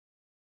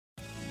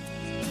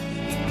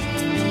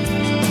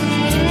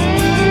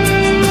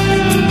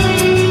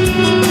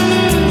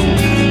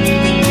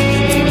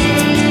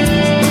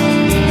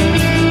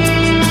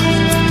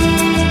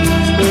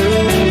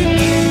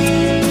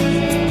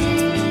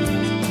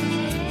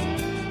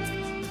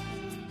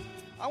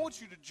want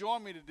you to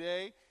join me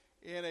today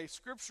in a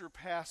scripture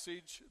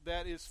passage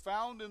that is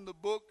found in the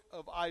book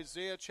of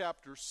Isaiah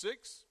chapter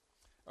 6,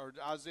 or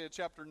Isaiah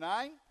chapter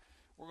 9.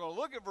 We're going to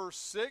look at verse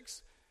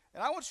 6,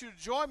 and I want you to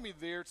join me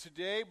there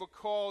today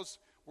because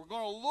we're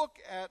going to look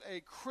at a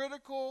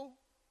critical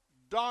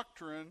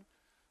doctrine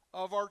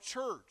of our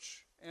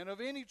church and of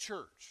any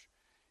church.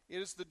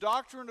 It is the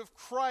doctrine of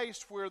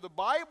Christ, where the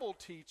Bible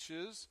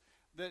teaches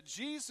that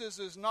Jesus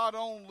is not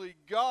only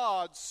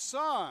God's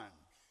Son,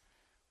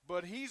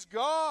 but He's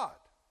God.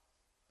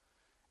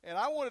 And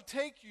I want to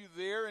take you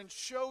there and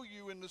show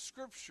you in the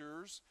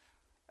Scriptures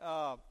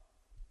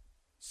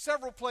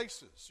several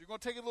places. You're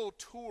going to take a little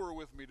tour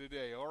with me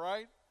today, all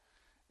right?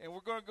 And we're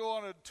going to go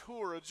on a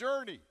tour, a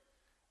journey,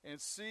 and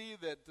see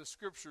that the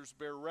Scriptures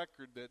bear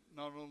record that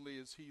not only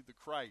is He the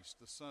Christ,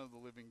 the Son of the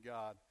living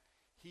God,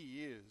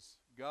 He is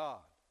God.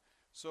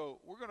 So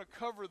we're going to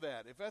cover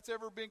that. If that's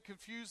ever been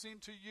confusing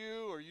to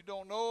you or you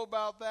don't know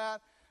about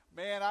that,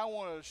 man, I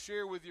want to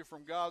share with you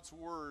from God's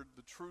Word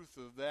the truth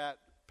of that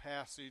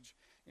passage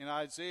in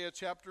Isaiah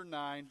chapter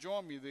 9.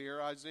 Join me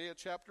there, Isaiah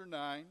chapter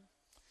 9.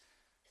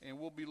 And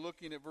we'll be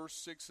looking at verse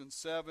 6 and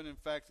 7. In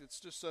fact, it's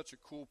just such a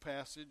cool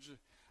passage.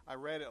 I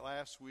read it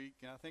last week,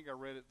 and I think I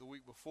read it the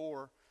week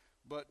before.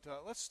 But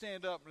let's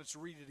stand up and let's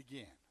read it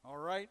again, all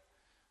right?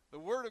 The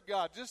Word of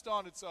God, just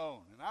on its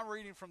own. And I'm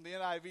reading from the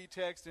NIV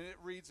text, and it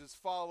reads as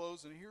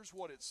follows, and here's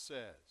what it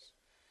says.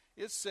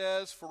 It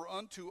says, "For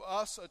unto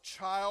us a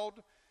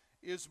child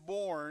is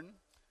born,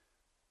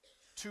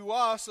 to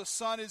us a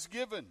son is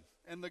given,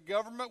 and the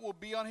government will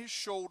be on his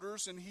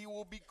shoulders, and he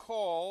will be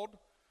called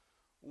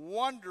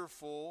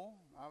Wonderful."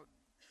 I'm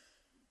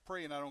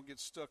praying I don't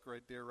get stuck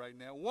right there right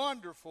now.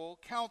 "Wonderful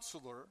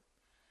Counselor,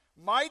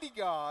 Mighty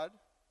God,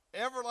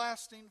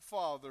 Everlasting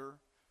Father,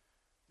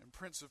 and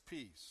Prince of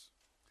Peace.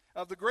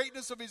 Of the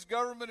greatness of his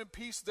government and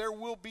peace there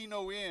will be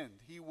no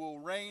end. He will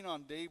reign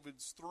on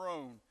David's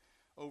throne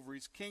over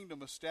his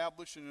kingdom,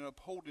 establishing and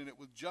upholding it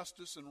with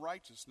justice and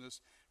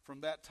righteousness from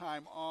that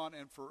time on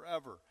and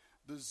forever.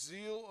 The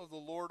zeal of the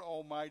Lord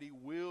Almighty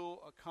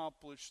will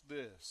accomplish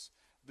this."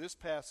 This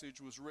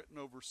passage was written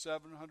over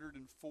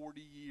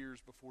 740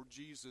 years before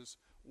Jesus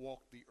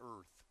walked the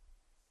earth.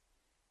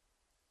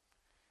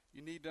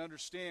 You need to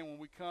understand, when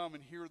we come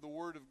and hear the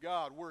Word of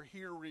God, we're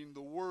hearing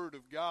the Word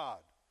of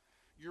God.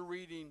 You're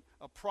reading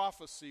a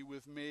prophecy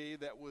with me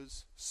that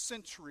was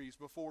centuries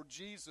before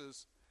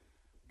Jesus,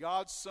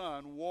 God's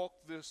Son,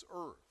 walked this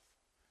earth.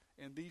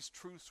 And these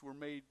truths were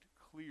made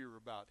clear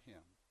about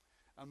Him.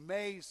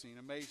 Amazing,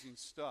 amazing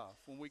stuff.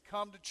 When we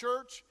come to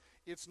church,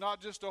 it's not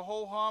just a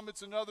ho-hum,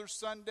 it's another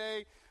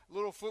Sunday, a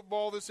little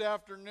football this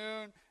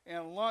afternoon,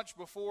 and lunch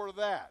before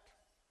that.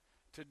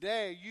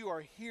 Today, you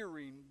are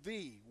hearing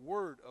the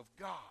Word of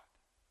God.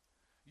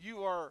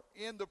 You are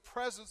in the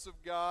presence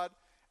of God,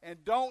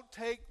 and don't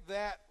take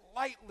that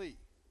lightly.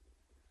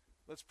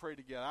 Let's pray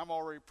together. I'm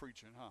already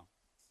preaching, huh?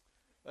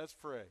 Let's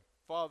pray.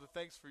 Father,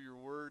 thanks for your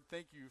Word.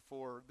 Thank you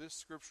for this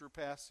scripture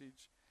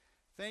passage.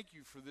 Thank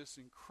you for this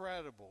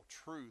incredible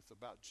truth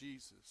about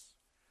Jesus.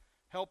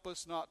 Help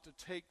us not to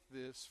take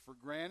this for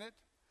granted,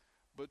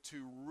 but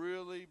to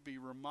really be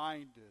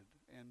reminded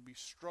and be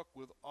struck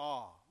with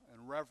awe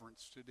and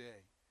reverence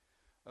today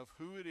of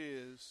who it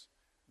is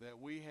that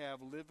we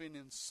have living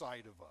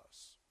inside of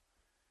us,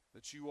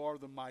 that you are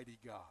the mighty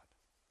God.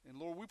 And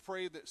Lord, we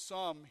pray that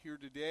some here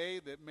today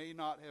that may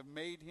not have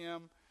made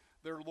Him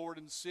their Lord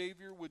and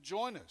Savior would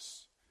join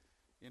us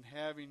in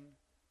having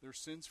their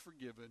sins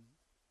forgiven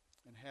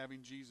and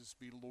having Jesus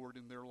be Lord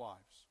in their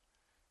lives.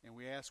 And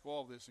we ask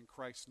all this in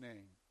Christ's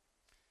name.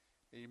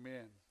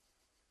 Amen.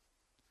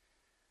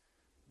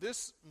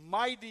 This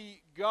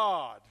mighty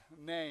God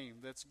name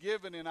that's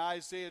given in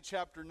Isaiah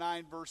chapter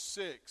 9 verse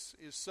 6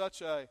 is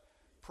such a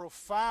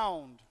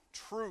profound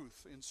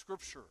truth in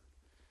Scripture.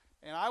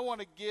 And I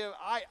want to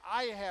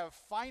I have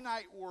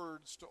finite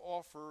words to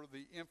offer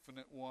the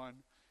infinite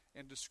one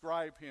and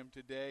describe Him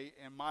today,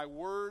 and my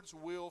words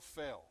will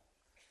fail.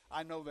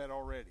 I know that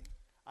already.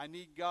 I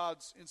need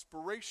God's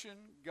inspiration,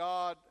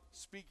 God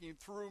speaking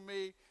through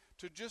me,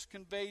 to just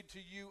convey to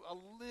you a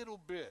little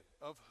bit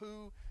of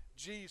who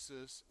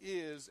Jesus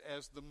is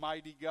as the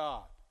mighty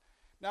God.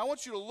 Now I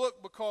want you to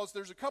look, because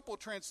there's a couple of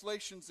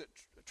translations that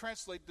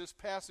translate this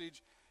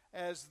passage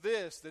as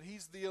this, that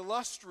He's the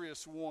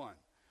illustrious one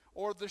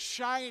or the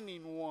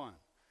shining one.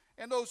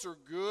 And those are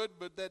good,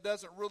 but that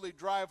doesn't really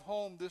drive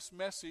home this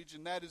message,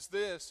 and that is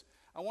this.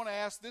 I want to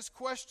ask this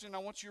question. I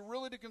want you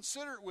really to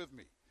consider it with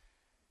me.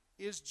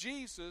 Is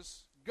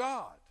Jesus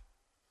God?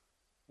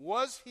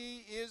 Was He,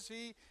 is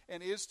He,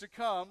 and is to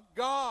come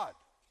God?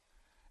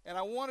 And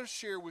I want to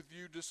share with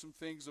you just some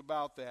things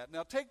about that.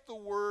 Now take the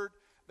word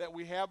that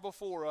we have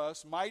before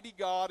us, mighty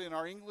God, in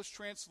our English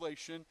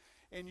translation,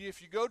 and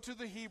if you go to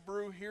the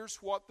Hebrew, here's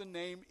what the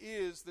name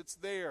is that's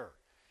there.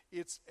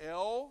 It's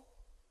El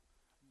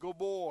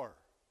Gabor.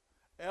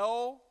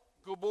 El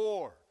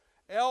Gabor.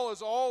 El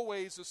is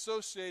always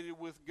associated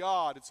with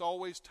God. It's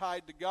always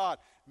tied to God.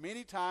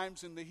 Many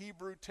times in the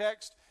Hebrew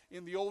text,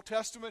 in the Old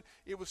Testament,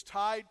 it was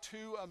tied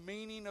to a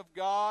meaning of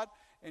God.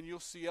 And you'll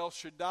see El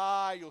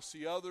Shaddai, you'll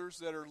see others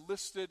that are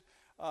listed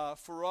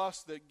for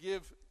us that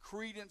give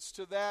credence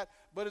to that.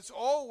 But it's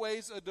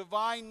always a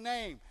divine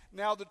name.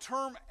 Now the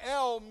term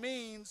El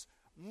means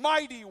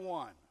mighty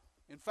one.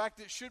 In fact,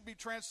 it should be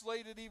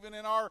translated even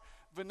in our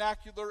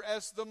vernacular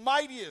as the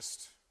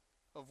mightiest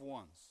of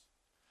ones.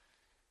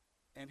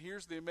 And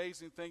here's the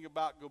amazing thing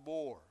about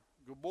Gabor.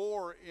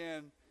 Gabor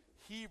in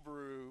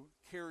Hebrew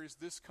carries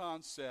this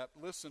concept.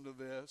 Listen to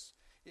this.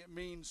 It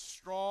means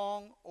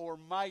strong or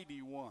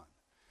mighty one.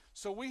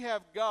 So we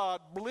have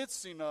God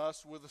blitzing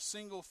us with a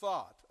single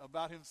thought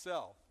about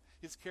himself,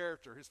 his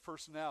character, his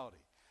personality.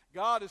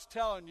 God is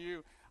telling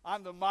you,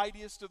 I'm the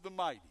mightiest of the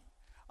mighty.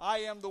 I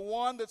am the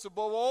one that's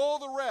above all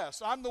the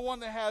rest. I'm the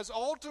one that has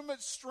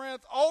ultimate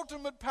strength,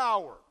 ultimate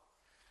power.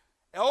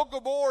 El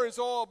Gabor is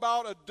all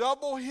about a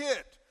double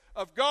hit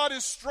of God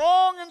is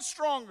strong and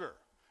stronger.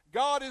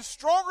 God is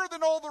stronger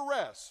than all the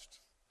rest.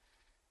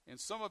 And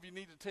some of you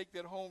need to take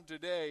that home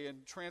today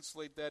and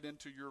translate that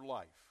into your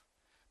life.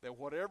 That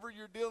whatever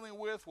you're dealing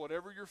with,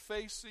 whatever you're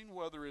facing,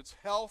 whether it's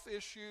health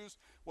issues,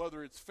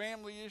 whether it's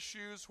family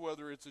issues,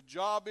 whether it's a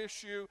job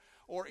issue,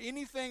 or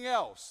anything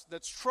else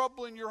that's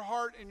troubling your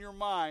heart and your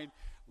mind,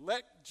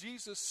 let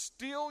Jesus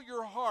steal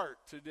your heart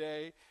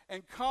today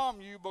and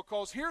calm you,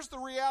 because here's the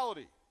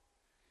reality.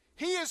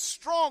 He is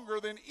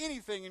stronger than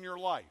anything in your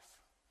life.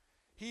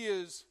 He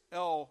is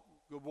El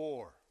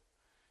Gabor.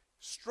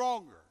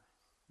 Stronger,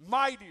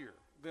 mightier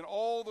than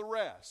all the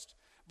rest.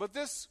 But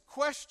this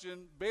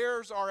question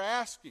bears our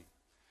asking.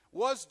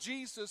 Was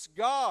Jesus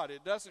God?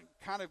 It doesn't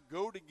kind of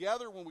go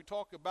together when we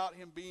talk about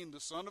him being the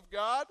Son of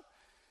God.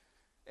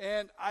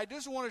 And I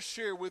just want to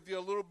share with you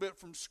a little bit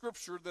from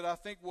Scripture that I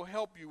think will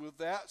help you with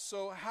that.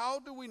 So how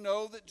do we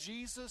know that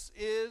Jesus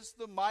is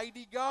the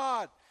mighty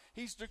God?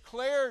 He's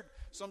declared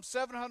some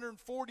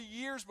 740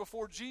 years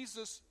before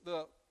Jesus,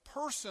 the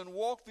person,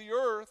 walked the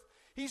earth.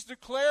 He's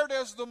declared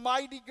as the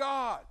mighty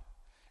God.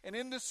 And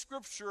in this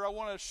Scripture, I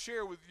want to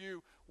share with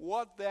you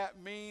what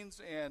that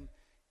means and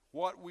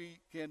what we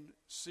can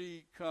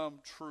see come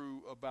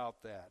true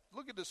about that.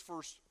 Look at this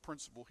first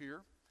principle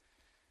here.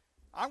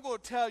 I'm going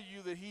to tell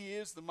you that he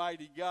is the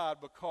mighty God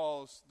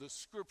because the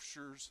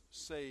Scriptures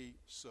say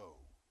so.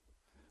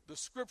 The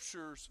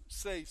Scriptures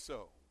say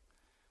so.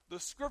 The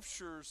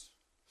Scriptures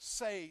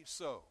say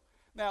so.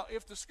 Now,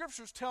 if the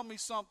Scriptures tell me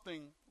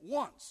something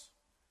once,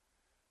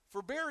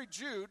 for Barry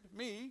Jude,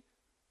 me,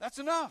 that's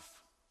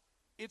enough.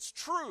 It's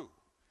true.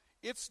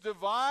 It's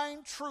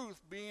divine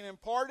truth being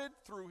imparted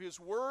through his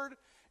word,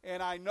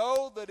 and I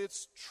know that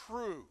it's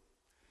true.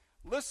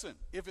 Listen,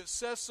 if it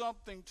says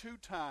something 2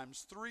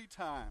 times, 3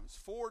 times,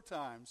 4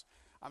 times,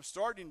 I'm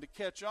starting to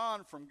catch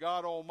on from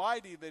God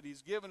Almighty that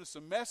he's given us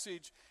a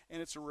message,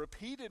 and it's a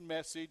repeated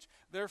message.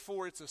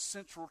 Therefore, it's a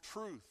central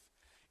truth.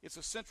 It's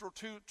a central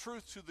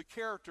truth to the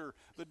character,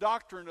 the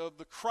doctrine of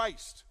the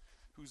Christ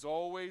who's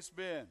always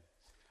been.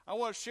 I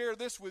want to share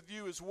this with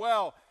you as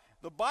well.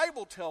 The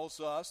Bible tells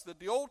us that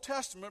the Old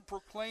Testament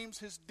proclaims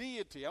his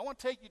deity. I want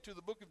to take you to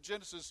the book of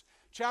Genesis,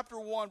 chapter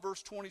 1,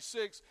 verse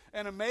 26.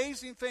 An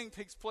amazing thing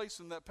takes place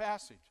in that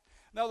passage.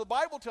 Now, the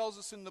Bible tells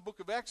us in the book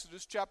of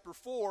Exodus, chapter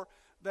 4,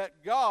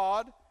 that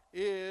God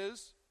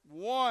is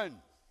one.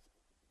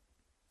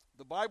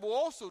 The Bible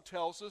also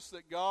tells us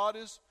that God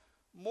is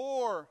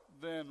more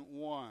than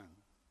one.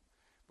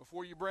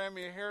 Before you brand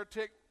me a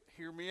heretic,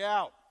 hear me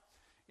out.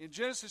 In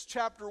Genesis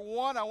chapter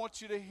 1, I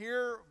want you to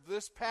hear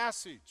this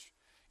passage.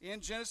 In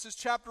Genesis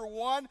chapter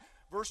 1,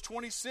 verse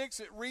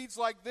 26, it reads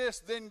like this.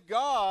 Then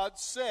God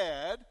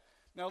said,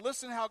 now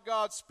listen how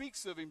God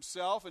speaks of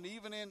himself, and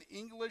even in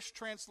English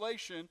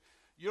translation,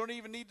 you don't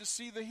even need to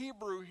see the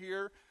Hebrew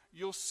here.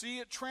 You'll see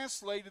it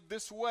translated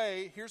this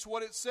way. Here's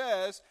what it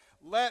says.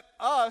 Let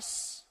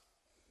us,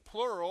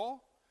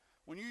 plural.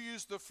 When you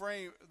use the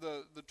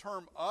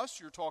term us,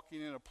 you're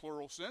talking in a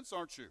plural sense,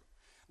 aren't you?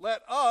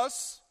 Let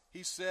us,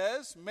 he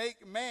says,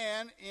 make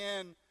man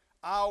in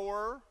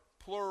our,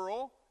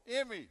 plural,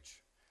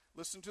 image.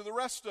 Listen to the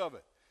rest of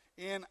it.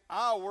 In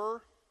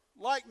our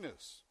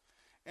likeness.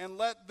 And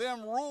let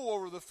them rule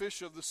over the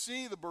fish of the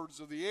sea, the birds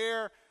of the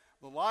air,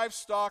 the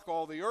livestock,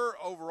 all the earth,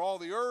 over all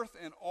the earth,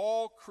 and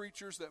all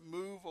creatures that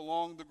move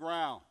along the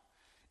ground.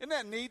 Isn't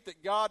that neat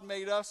that God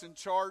made us in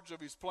charge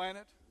of his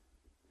planet?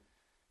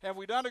 Have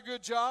we done a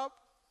good job?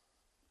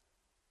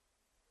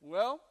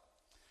 Well,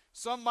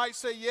 some might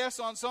say yes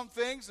on some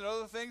things, and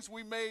other things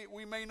we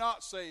may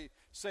not say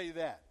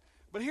that.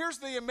 But here's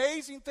the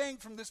amazing thing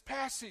from this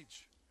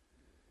passage.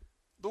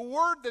 The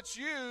word that's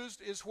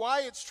used is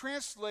why it's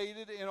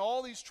translated in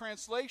all these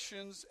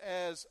translations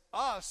as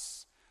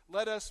us.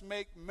 Let us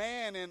make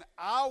man in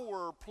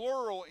our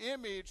plural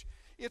image.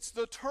 It's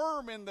the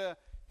term in the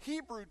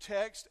Hebrew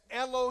text,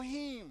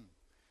 Elohim.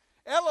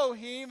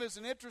 Elohim is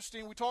an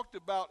interesting, we talked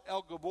about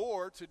El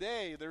Gabor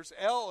today. There's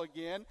El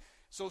again,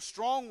 so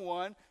strong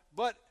one.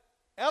 But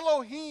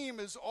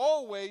Elohim is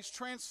always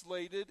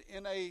translated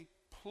in a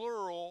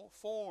plural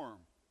form.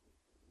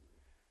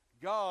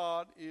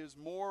 God is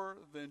more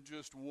than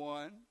just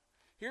one.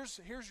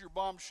 Here's your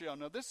bombshell.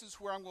 Now, this is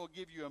where I'm going to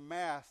give you a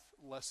math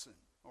lesson,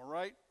 all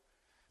right?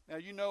 Now,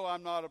 you know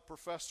I'm not a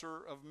professor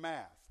of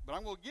math, but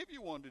I'm going to give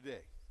you one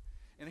today.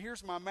 And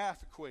here's my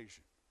math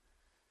equation.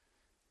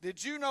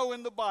 Did you know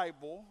in the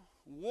Bible,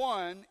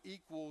 1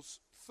 equals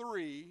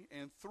 3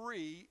 and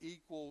 3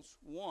 equals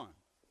 1?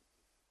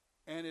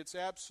 And it's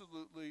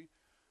absolutely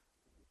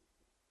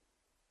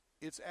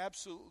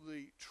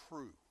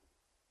true.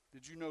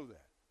 Did you know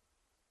that?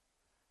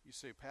 You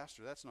say,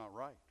 Pastor, that's not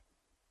right.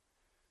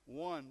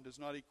 1 does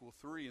not equal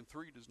 3 and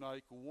 3 does not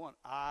equal 1.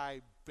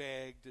 I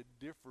beg to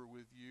differ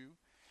with you.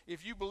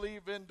 If you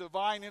believe in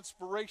divine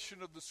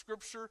inspiration of the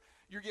Scripture,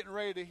 you're getting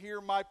ready to hear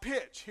my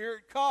pitch. Here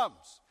it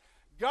comes.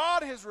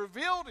 God has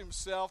revealed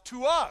himself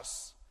to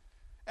us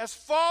as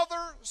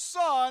Father,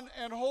 Son,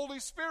 and Holy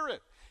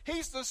Spirit.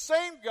 He's the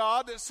same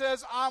God that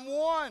says, I'm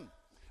one.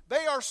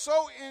 They are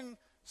so in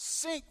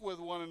sync with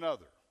one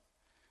another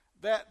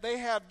that they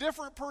have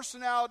different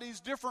personalities,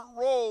 different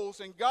roles,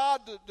 and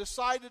God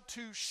decided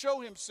to show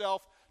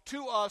himself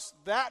to us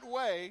that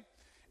way.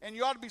 And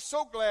you ought to be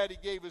so glad he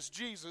gave us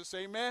Jesus,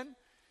 amen?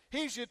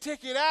 He's your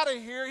ticket out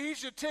of here.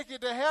 He's your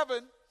ticket to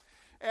heaven.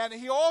 And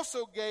he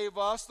also gave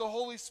us the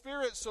Holy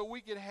Spirit so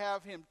we could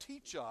have him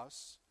teach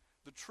us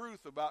the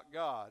truth about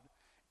God,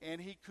 and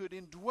he could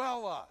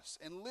indwell us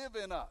and live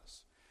in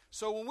us.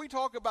 So when we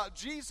talk about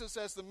Jesus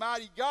as the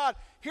mighty God,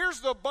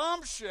 here's the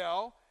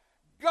bombshell.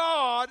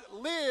 God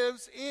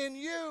lives in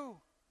you.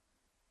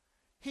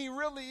 He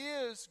really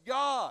is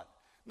God.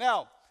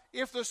 Now,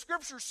 if the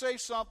Scriptures say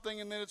something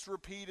and then it's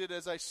repeated,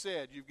 as I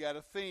said, you've got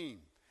a theme.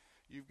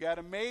 You've got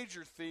a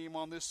major theme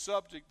on this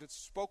subject that's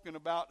spoken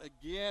about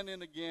again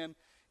and again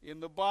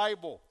in the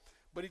Bible.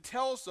 But he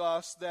tells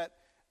us that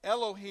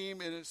Elohim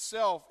in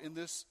itself, in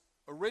this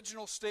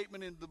original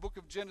statement in the book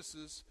of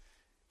Genesis,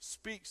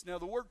 speaks. Now,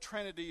 the word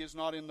Trinity is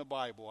not in the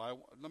Bible.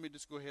 Let me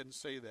just go ahead and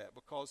say that,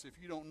 because if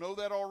you don't know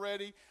that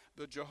already,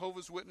 the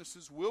Jehovah's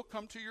Witnesses will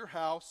come to your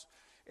house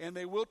and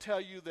they will tell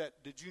you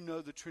that, did you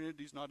know the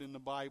Trinity is not in the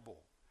Bible?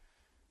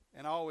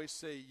 And I always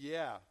say,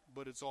 yeah,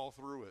 but it's all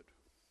through it.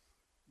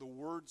 The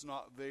word's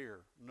not there.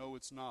 No,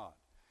 it's not.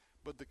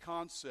 But the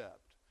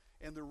concept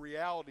and the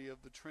reality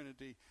of the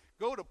Trinity.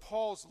 Go to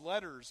Paul's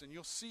letters and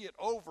you'll see it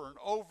over and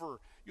over.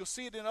 You'll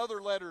see it in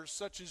other letters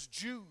such as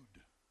Jude.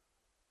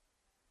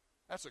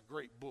 That's a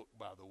great book,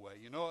 by the way,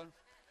 you know.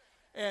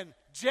 And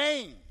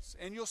James,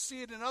 and you'll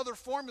see it in other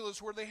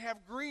formulas where they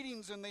have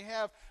greetings and they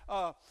have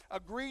a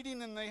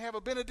greeting and they have a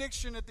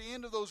benediction at the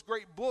end of those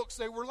great books.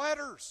 They were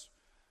letters.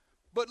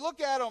 But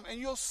look at them and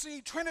you'll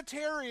see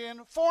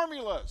Trinitarian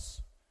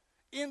formulas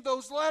in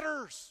those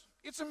letters.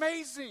 It's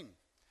amazing.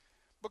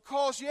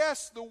 Because,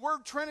 yes, the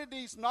word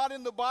Trinity is not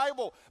in the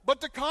Bible, but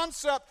the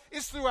concept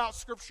is throughout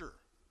Scripture.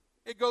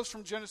 It goes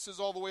from Genesis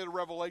all the way to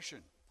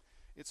Revelation.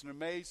 It's an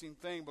amazing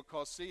thing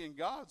because, see, in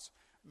God's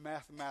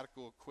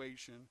mathematical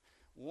equation,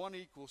 1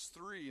 equals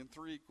 3 and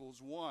 3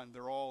 equals 1.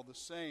 They're all the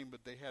same,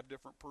 but they have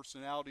different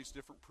personalities,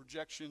 different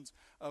projections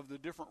of the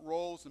different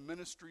roles and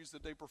ministries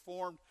that they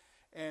performed.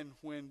 And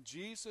when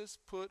Jesus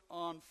put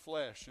on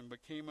flesh and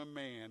became a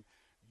man,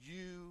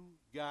 you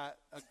got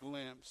a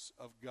glimpse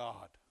of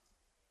God.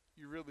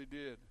 You really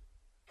did.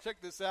 Check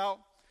this out.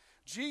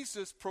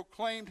 Jesus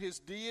proclaimed his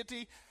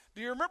deity.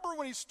 Do you remember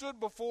when he stood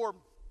before?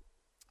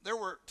 There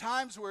were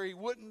times where he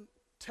wouldn't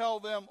tell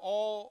them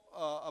all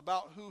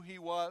about who he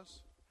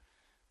was.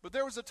 But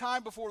there was a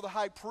time before the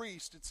high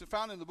priest. It's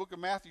found in the book of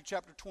Matthew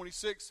chapter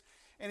 26.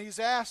 And he's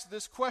asked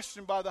this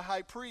question by the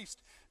high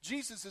priest.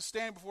 Jesus is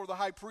standing before the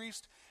high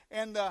priest.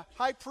 And the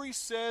high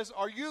priest says,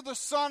 "Are you the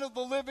Son of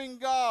the living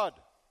God?"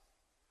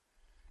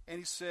 And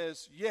he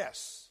says,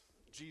 "Yes."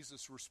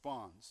 Jesus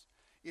responds,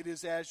 "It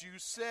is as you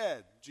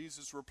said."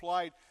 Jesus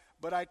replied,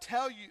 "But I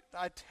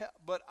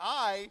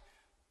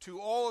to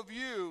all of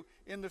you,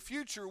 in the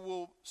future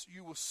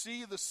you will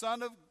see the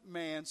Son of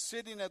Man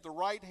sitting at the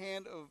right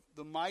hand of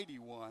the Mighty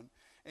One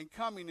and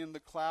coming in the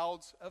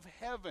clouds of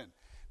heaven."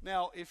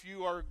 Now, if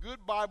you are a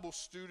good Bible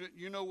student,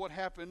 you know what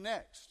happened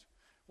next.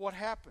 What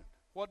happened?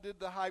 What did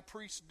the high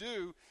priest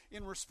do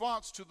in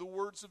response to the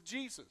words of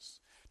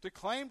Jesus? To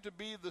claim to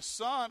be the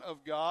Son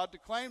of God, to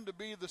claim to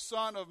be the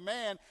Son of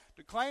Man,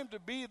 to claim to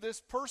be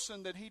this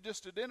person that he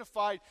just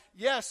identified.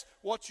 Yes,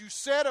 what you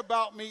said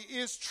about me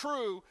is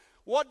true.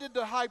 What did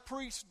the high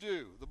priest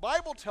do? The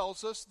Bible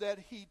tells us that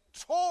he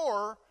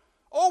tore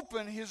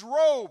open his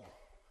robe.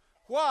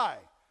 Why?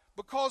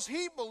 Because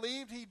he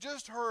believed he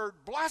just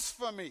heard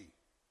blasphemy.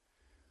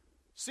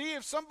 See,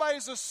 if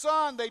somebody's a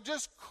son, they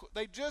just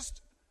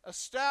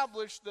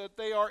establish that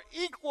they are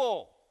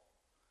equal.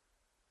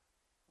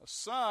 A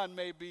son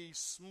may be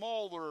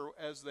smaller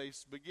as they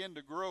begin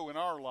to grow in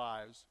our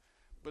lives,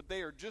 but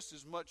they are just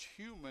as much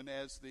human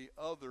as the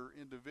other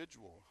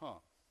individual,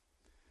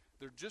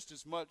 They're just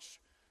as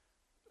much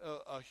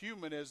a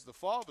human as the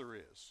Father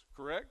is,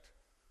 correct?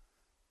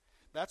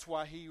 That's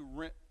why he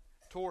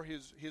tore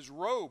his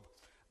robe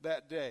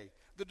that day.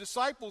 The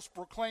disciples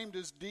proclaimed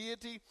his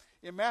deity.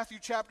 In Matthew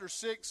chapter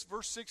 6,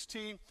 verse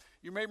 16,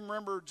 you may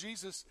remember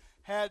Jesus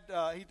had,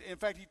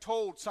 he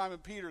told Simon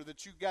Peter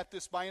that you got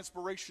this by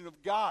inspiration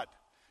of God.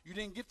 You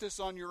didn't get this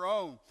on your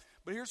own.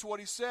 But here's what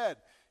he said.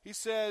 He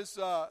says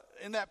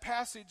in that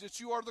passage that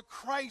you are the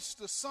Christ,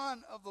 the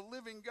Son of the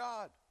living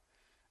God.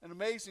 An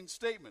amazing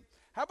statement.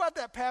 How about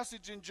that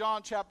passage in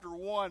John chapter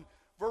 1,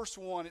 verse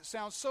 1? It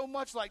sounds so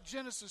much like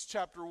Genesis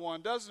chapter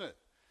 1, doesn't it?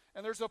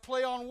 And there's a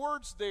play on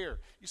words there.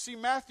 You see,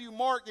 Matthew,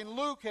 Mark, and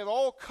Luke have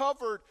all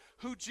covered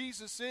who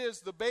Jesus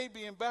is, the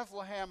baby in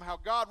Bethlehem, how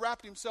God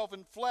wrapped himself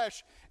in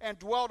flesh and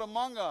dwelt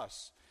among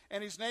us.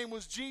 And his name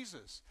was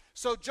Jesus.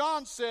 So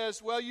John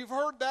says, well, you've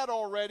heard that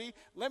already.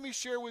 Let me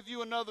share with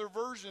you another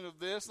version of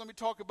this. Let me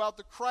talk about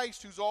the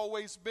Christ who's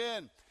always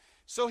been.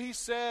 So he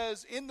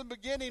says, in the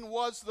beginning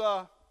was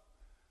the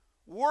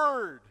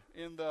Word,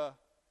 in the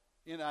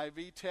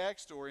NIV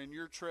text or in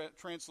your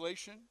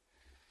translation.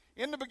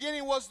 In the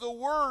beginning was the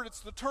Word. It's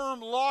the term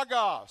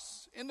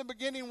logos. In the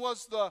beginning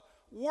was the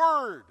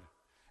Word.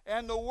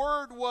 And the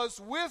Word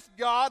was with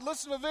God.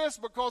 Listen to this,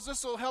 because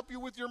this will help you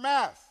with your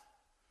math.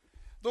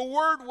 The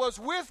Word was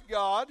with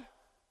God.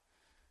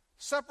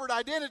 Separate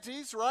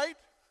identities, right?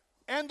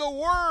 And the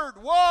Word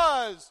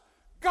was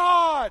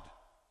God.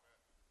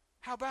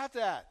 How about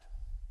that?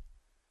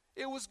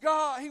 It was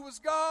God. He was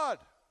God.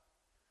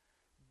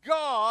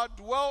 God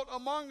dwelt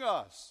among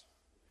us.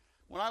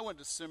 When I went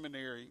to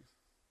seminary,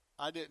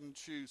 I didn't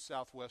choose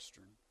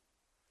Southwestern.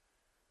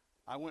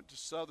 I went to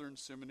Southern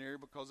Seminary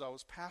because I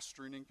was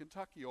pastoring in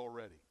Kentucky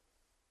already.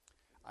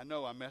 I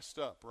know I messed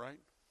up, right?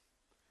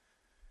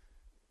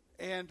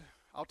 And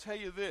I'll tell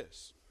you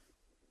this.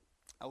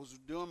 I was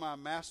doing my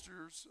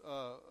master's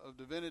of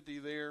divinity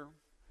there,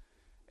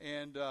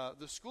 and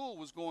the school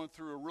was going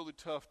through a really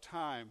tough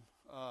time.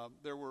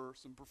 There were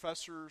some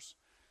professors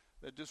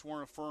that just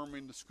weren't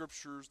affirming the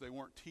scriptures. They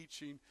weren't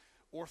teaching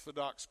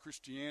Orthodox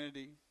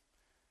Christianity.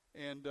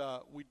 And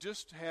we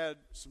just had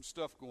some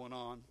stuff going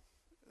on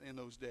in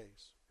those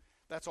days.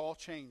 That's all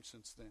changed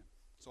since then.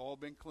 It's all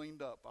been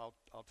cleaned up.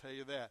 I'll tell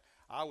you that.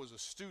 I was a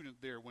student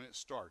there when it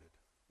started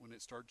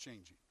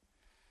changing.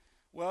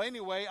 Well,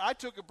 anyway, I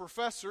took a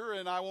professor,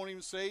 and I won't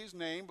even say his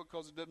name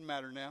because it doesn't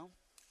matter now.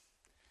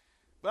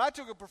 But I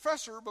took a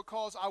professor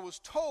because I was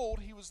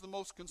told he was the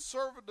most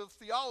conservative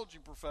theology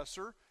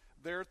professor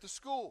there at the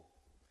school.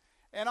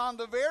 And on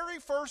the very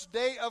first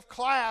day of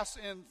class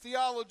in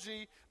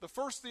theology, the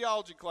first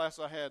theology class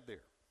I had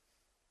there,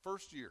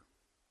 first year,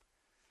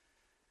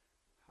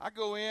 I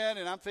go in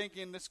and I'm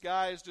thinking this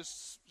guy is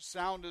just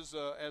sound as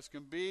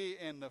can be.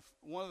 And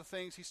one of the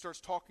things he starts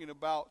talking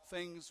about,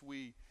 things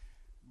we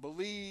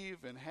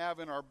believe and have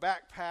in our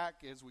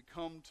backpack as we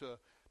come to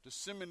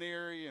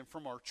seminary and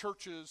from our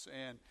churches,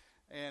 and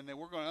then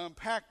we're going to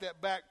unpack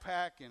that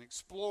backpack and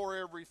explore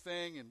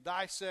everything and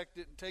dissect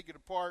it and take it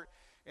apart,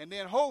 and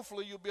then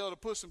hopefully you'll be able to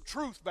put some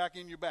truth back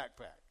in your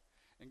backpack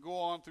and go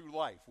on through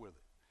life with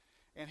it.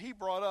 And he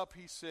brought up,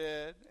 he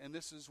said, and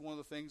this is one of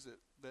the things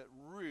that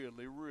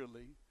really,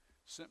 really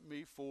sent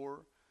me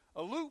for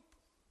a loop.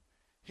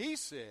 He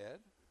said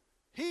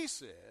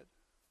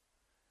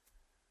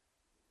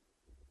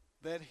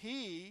that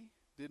he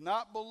did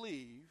not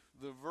believe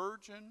the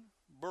virgin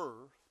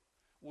birth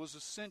was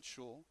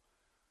essential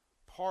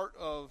part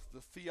of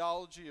the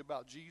theology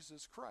about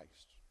Jesus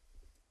Christ.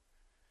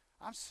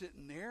 I'm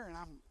sitting there and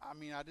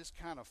I just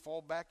kind of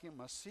fall back in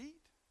my seat.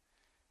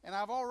 And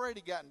I've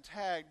already gotten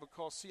tagged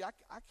because, see, I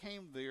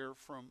came there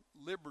from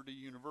Liberty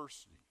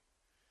University.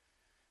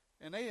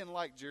 And they didn't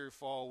like Jerry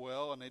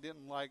Falwell, and they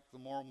didn't like the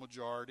moral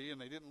majority,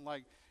 and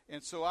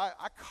and so I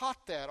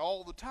caught that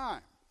all the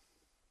time.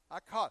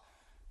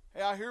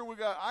 Hey,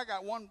 I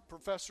got one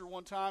professor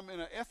one time in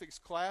an ethics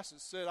class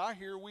that said, I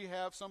hear we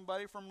have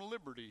somebody from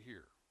Liberty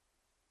here.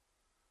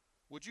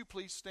 Would you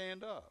please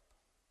stand up?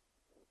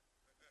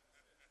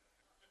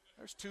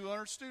 There's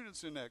 200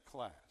 students in that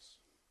class.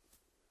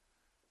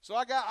 So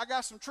I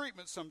got some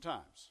treatment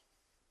sometimes.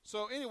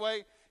 So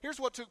anyway, here's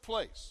what took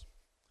place.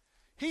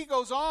 He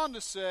goes on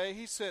to say,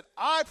 he said,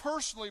 I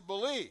personally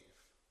believe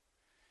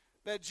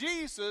that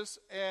Jesus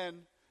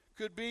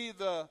could be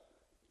the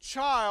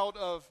child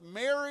of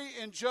Mary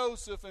and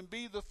Joseph and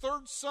be the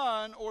third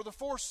son or the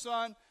fourth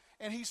son,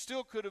 and he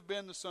still could have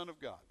been the Son of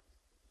God.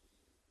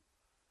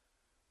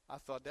 I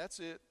thought, that's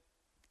it.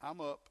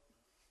 I'm up.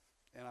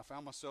 And I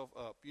found myself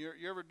up. You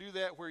ever do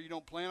that where you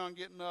don't plan on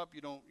getting up?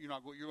 You're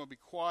going to be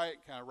quiet,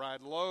 kind of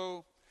ride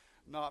low,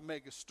 not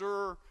make a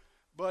stir.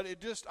 But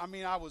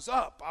I was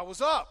up.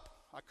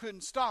 I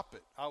couldn't stop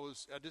it. I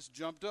just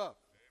jumped up.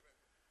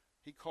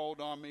 He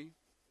called on me.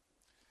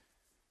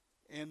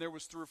 And there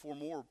was 3 or 4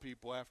 more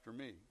people after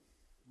me.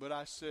 But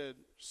I said,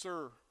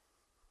 sir,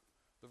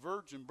 the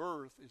virgin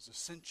birth is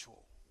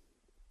essential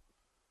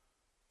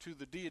to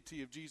the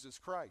deity of Jesus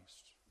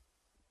Christ.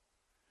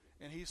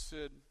 And he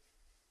said,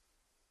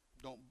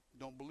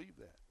 don't believe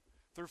that.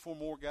 3 or 4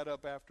 more got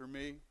up after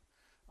me.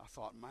 I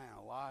thought, man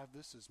alive,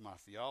 this is my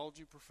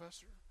theology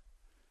professor.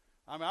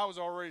 I was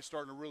already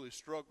starting to really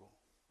struggle.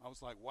 I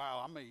was like,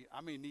 wow,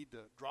 I may need to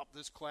drop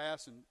this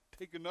class and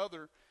take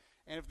another.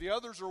 And if the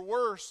others are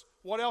worse,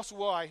 what else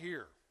will I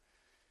hear?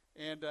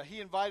 And he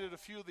invited a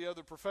few of the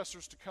other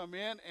professors to come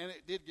in, and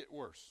it did get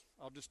worse.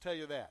 I'll just tell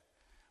you that.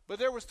 But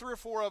there was 3 or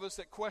 4 of us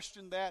that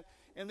questioned that.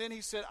 And then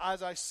he said,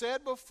 as I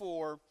said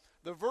before,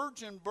 the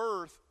virgin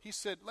birth, he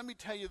said, let me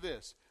tell you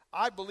this.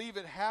 I believe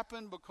it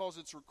happened because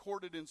it's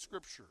recorded in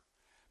Scripture.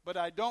 But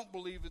I don't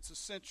believe it's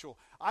essential.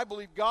 I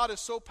believe God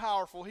is so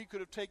powerful, he could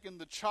have taken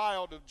the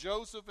child of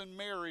Joseph and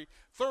Mary,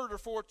 3rd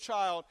or 4th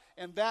child,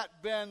 and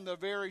that been the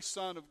very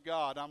Son of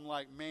God. I'm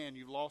like, man,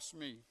 you lost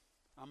me.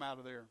 I'm out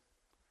of there.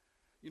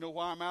 You know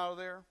why I'm out of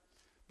there?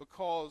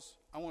 Because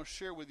I want to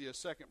share with you a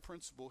second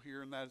principle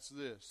here, and that's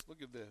this.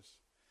 Look at this.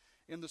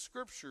 In the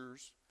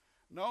Scriptures,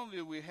 not only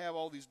do we have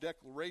all these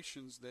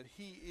declarations that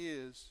he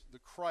is the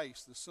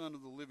Christ, the Son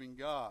of the living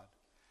God,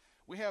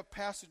 we have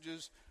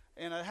passages.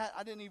 And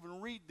I didn't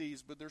even read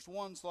these, but there's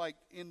ones like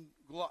in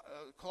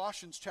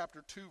Colossians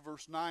chapter 2,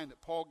 verse 9,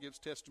 that Paul gives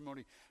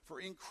testimony.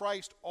 For in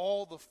Christ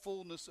all the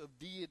fullness of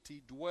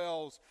deity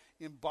dwells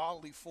in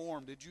bodily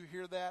form. Did you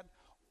hear that?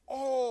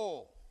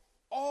 All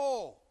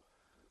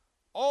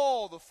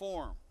the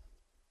form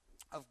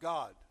of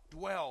God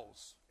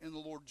dwells in the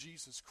Lord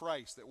Jesus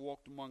Christ that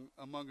walked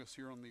among us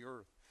here on the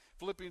earth.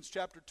 Philippians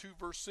chapter 2,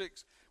 verse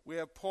 6, we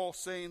have Paul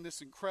saying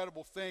this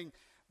incredible thing,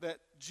 that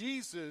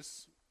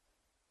Jesus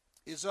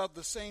is of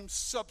the same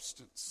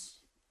substance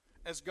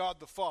as God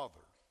the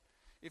Father.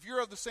 If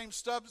you're of the same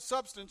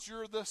substance,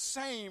 you're the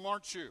same,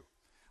 aren't you?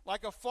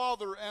 Like a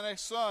father and a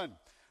son.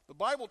 The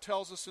Bible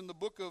tells us in the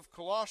book of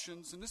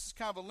Colossians, and this is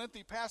kind of a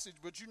lengthy passage,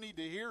 but you need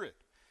to hear it.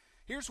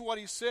 Here's what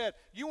he said.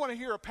 You want to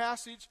hear a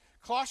passage?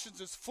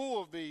 Colossians is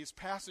full of these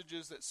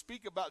passages that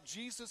speak about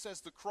Jesus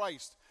as the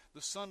Christ,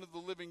 the Son of the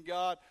living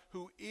God,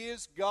 who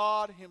is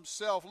God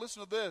himself.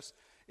 Listen to this.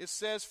 It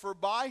says, for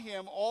by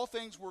him all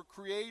things were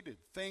created,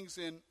 things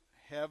in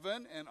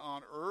heaven and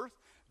on earth,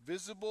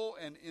 visible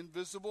and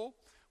invisible,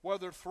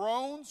 whether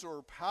thrones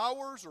or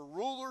powers or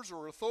rulers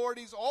or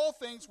authorities, all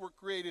things were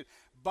created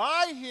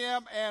by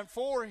him and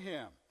for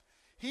him.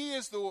 He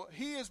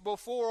is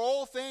before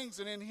all things,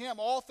 and in him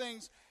all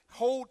things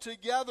hold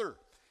together.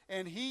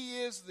 And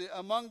he is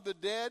among the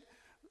dead,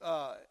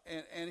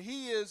 and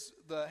he is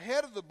the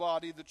head of the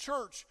body, the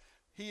church.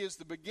 He is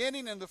the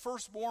beginning and the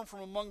firstborn from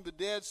among the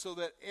dead, so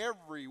that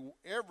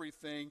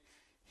everything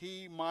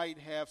he might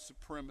have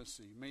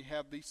supremacy, may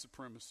have the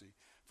supremacy.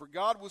 For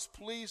God was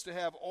pleased to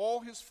have all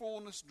his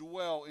fullness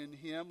dwell in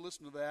him,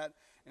 listen to that,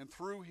 and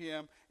through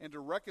him, and to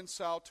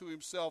reconcile to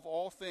himself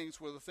all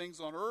things, whether things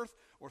on earth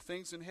or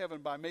things in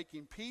heaven, by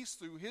making peace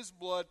through his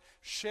blood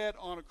shed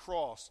on a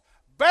cross.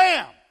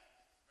 Bam!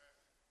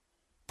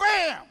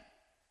 Bam!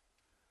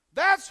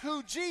 That's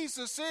who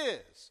Jesus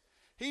is.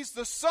 He's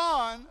the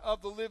Son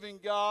of the living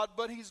God,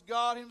 but he's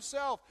God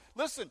himself.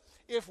 Listen,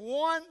 if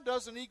 1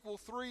 doesn't equal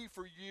 3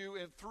 for you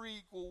and 3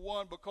 equal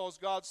 1 because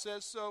God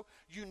says so,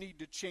 you need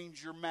to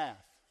change your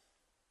math.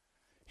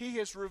 He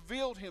has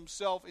revealed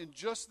himself in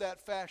just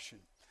that fashion.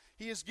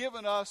 He has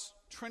given us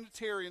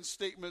Trinitarian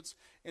statements,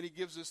 and he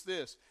gives us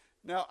this.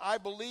 Now, I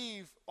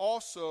believe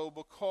also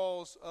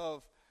because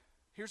of,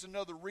 here's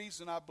another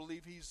reason I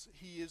believe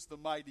he is the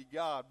mighty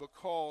God,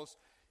 because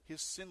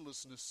his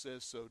sinlessness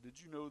says so.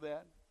 Did you know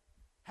that?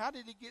 How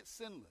did he get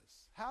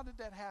sinless? How did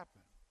that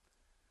happen?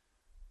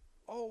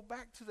 Oh,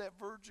 back to that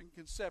virgin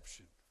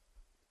conception.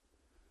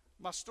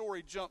 My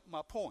story jumped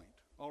my point,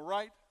 all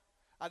right?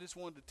 I just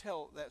wanted to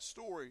tell that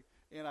story,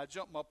 and I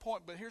jumped my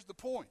point, but here's the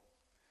point.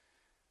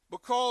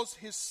 Because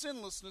his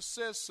sinlessness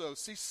says so.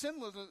 See,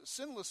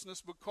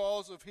 sinlessness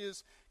because of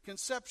his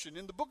conception.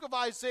 In the book of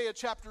Isaiah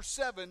chapter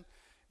 7,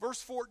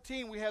 verse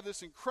 14, we have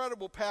this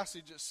incredible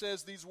passage that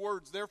says these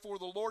words, therefore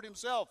the Lord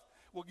himself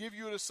will give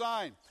you a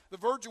sign. The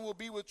virgin will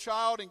be with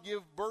child and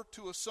give birth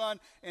to a son,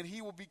 and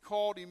he will be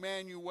called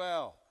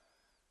Emmanuel.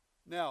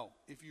 Now,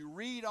 if you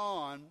read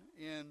on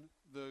in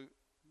the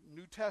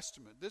New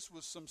Testament, this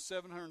was some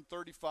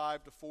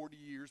 735 to 40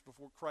 years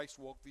before Christ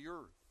walked the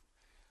earth.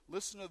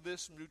 Listen to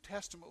this New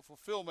Testament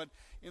fulfillment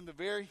in the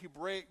very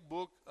Hebraic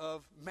book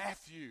of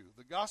Matthew,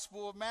 the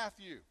Gospel of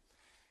Matthew.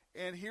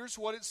 And here's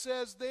what it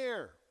says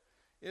there.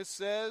 It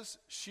says,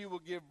 she will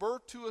give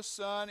birth to a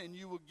son, and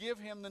you will give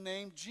him the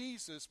name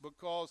Jesus,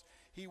 because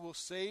he will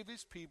save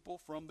his people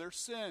from their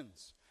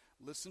sins.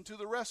 Listen to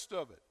the rest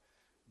of it.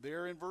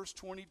 There in verse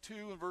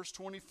 22 and verse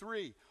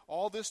 23.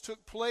 All this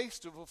took place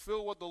to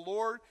fulfill what the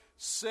Lord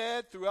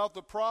said throughout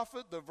the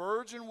prophet. The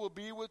virgin will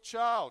be with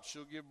child.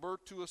 She'll give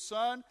birth to a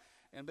son,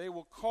 and they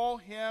will call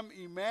him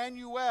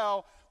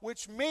Emmanuel,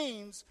 which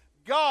means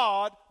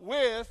God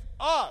with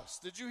us.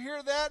 Did you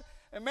hear that?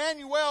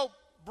 Emmanuel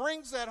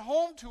brings that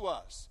home to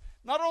us.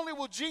 Not only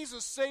will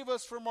Jesus save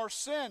us from our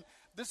sin,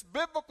 this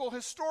biblical,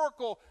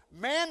 historical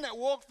man that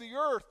walked the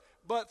earth,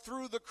 but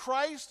through the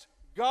Christ,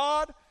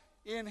 God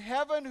in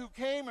heaven who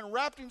came and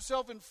wrapped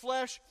himself in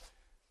flesh,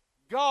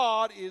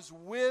 God is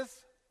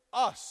with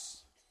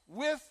us.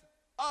 With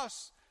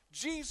us.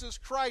 Jesus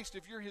Christ,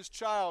 if you're his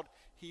child,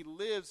 he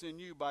lives in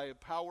you by the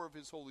power of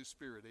his Holy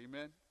Spirit.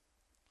 Amen?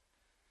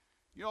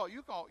 Y'all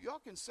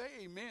can say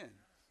amen.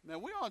 Now,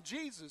 we're on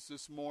Jesus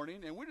this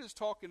morning, and we're just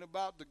talking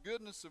about the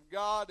goodness of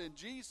God and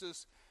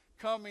Jesus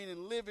coming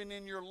and living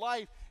in your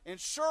life, and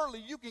surely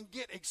you can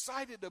get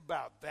excited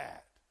about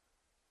that.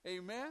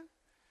 Amen?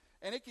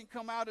 And it can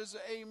come out as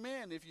an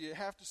amen. If you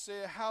have to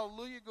say a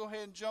hallelujah, go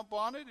ahead and jump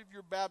on it. If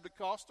you're Baptist,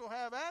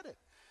 have at it.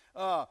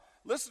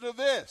 Listen to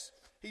this.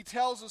 He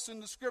tells us in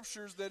the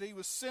scriptures that he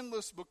was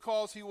sinless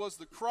because he was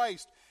the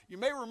Christ. You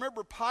may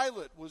remember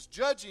Pilate was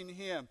judging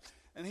him,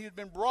 and he had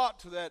been brought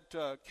to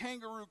that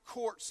kangaroo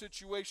court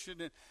situation,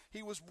 and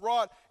he was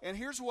brought, and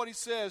here's what he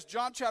says.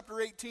 John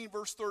chapter 18,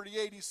 verse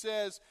 38, he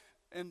says,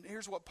 and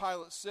here's what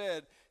Pilate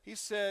said. He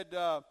said,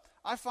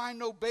 I find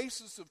no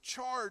basis of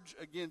charge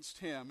against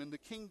him. In the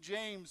King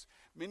James,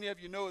 many of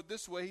you know it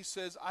this way, he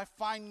says, I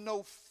find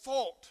no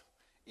fault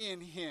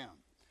in him.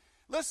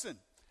 Listen,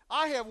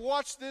 I have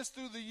watched this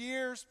through the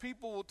years.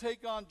 People will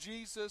take on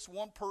Jesus,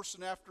 one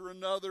person after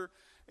another,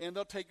 and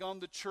they'll take on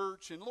the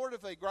church. And Lord,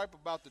 if they gripe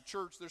about the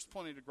church, there's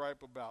plenty to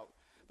gripe about.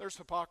 There's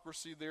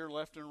hypocrisy there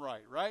left and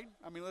right?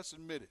 I mean, let's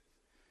admit it.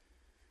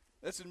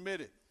 Let's admit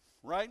it,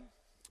 right?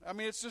 I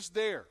mean, it's just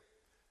there.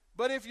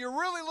 But if you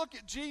really look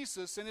at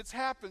Jesus, and it's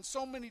happened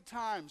so many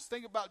times,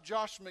 think about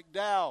Josh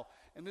McDowell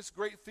and this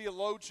great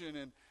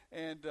theologian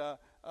and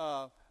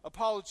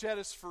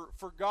apologetics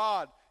for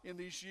God in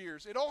these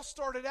years. It all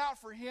started out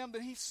for him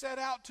that he set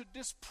out to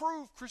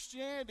disprove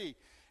Christianity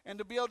and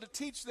to be able to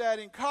teach that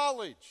in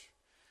college.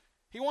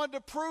 He wanted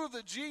to prove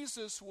that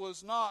Jesus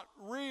was not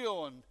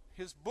real, and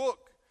his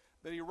book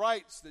that he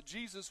writes, that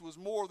Jesus was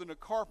more than a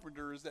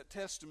carpenter, is that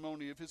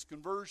testimony of his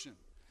conversion.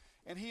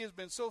 And he has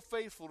been so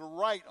faithful to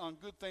write on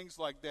good things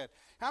like that.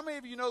 How many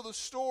of you know the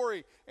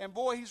story? And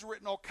boy, he's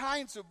written all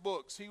kinds of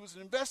books. He was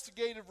an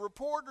investigative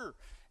reporter.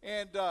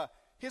 And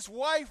his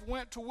wife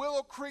went to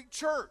Willow Creek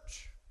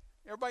Church.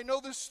 Everybody know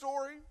this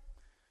story?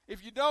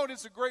 If you don't,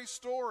 it's a great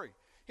story.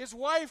 His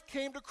wife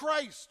came to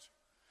Christ.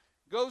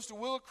 Goes to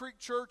Willow Creek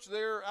Church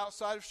there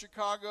outside of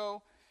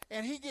Chicago.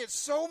 And he gets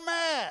so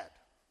mad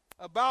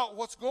about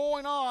what's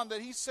going on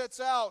that he sets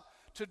out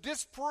to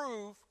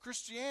disprove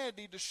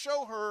Christianity, to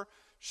show her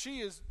she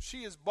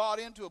is bought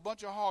into a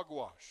bunch of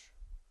hogwash.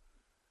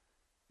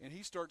 And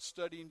he starts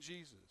studying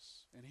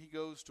Jesus. And he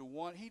goes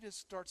to he just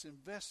starts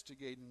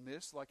investigating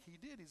this like he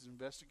did. He's an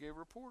investigative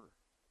reporter.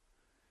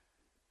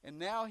 And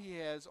now he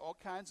has all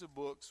kinds of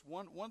books.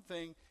 One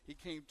thing he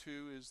came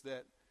to is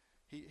that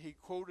he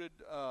quoted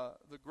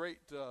the great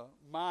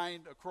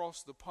mind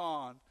across the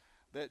pond,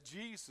 that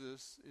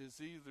Jesus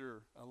is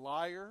either a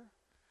liar,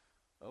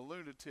 a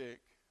lunatic,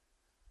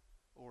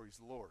 or he's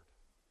Lord.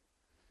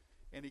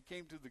 And he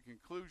came to the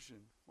conclusion,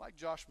 like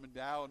Josh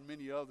McDowell and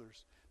many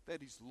others,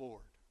 that he's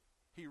Lord.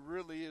 He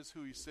really is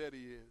who he said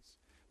he is.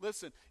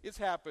 Listen, it's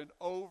happened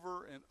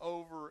over and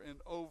over and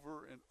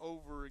over and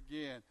over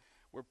again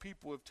where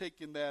people have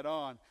taken that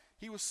on.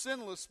 He was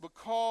sinless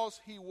because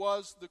he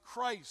was the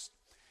Christ.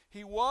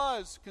 He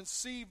was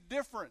conceived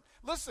different.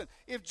 Listen,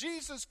 if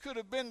Jesus could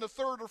have been the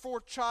third or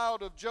fourth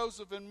child of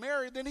Joseph and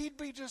Mary, then he'd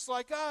be just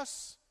like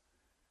us.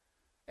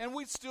 And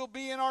we'd still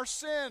be in our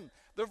sin.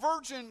 The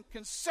virgin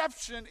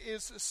conception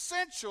is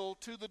essential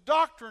to the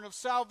doctrine of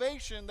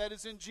salvation that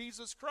is in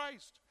Jesus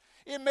Christ.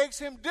 It makes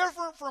him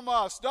different from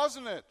us,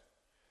 doesn't it?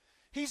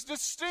 He's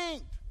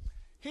distinct.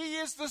 He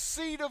is the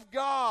seed of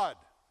God.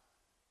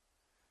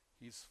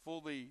 He's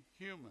fully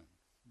human,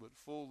 but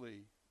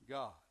fully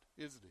God,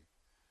 isn't he?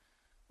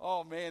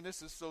 Oh man,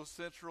 this is so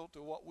central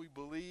to what we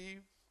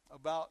believe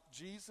about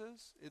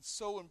Jesus. It's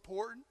so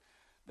important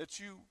that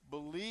you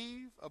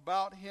believe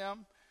about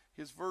him,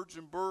 his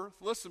virgin birth.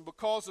 Listen,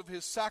 because of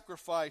his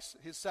sacrifice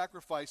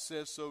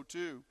says so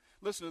too.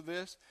 Listen to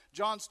this.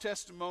 John's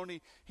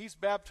testimony, he's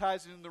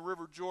baptizing in the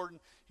River Jordan.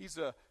 He's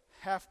a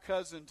half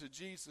cousin to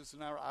Jesus,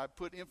 and I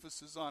put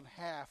emphasis on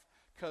half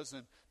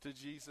cousin to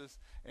Jesus.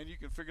 And you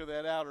can figure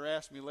that out or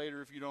ask me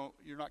later if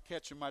you're not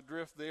catching my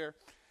drift there.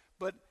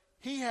 But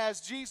he has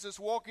Jesus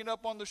walking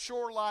up on the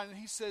shoreline, and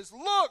he says,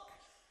 "Look,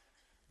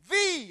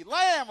 the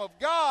Lamb of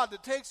God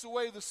that takes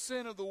away the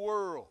sin of the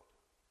world."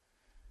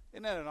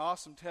 Isn't that an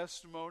awesome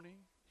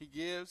testimony he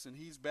gives? And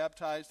he's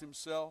baptized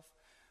himself.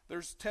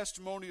 There's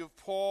testimony of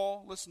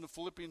Paul. Listen to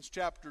Philippians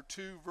chapter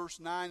 2, verse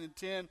 9 and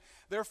 10.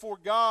 "Therefore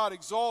God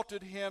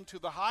exalted him to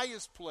the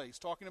highest place,"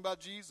 talking about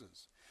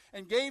Jesus,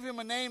 "and gave him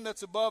a name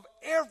that's above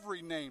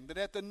every name, that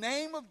at the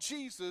name of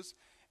Jesus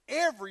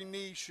every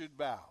knee should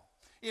bow,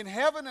 in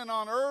heaven and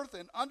on earth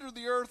and under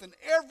the earth, and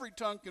every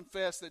tongue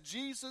confess that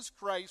Jesus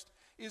Christ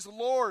is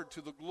Lord,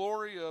 to the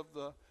glory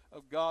of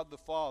God the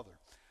Father."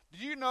 Do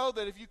you know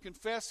that if you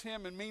confess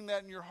him and mean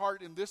that in your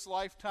heart in this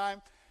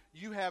lifetime,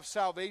 you have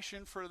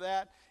salvation for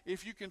that?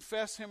 If you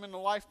confess him in the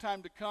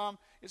lifetime to come,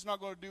 it's not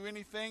going to do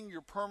anything.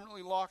 You're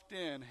permanently locked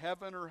in,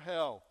 heaven or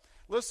hell.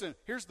 Listen,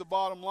 here's the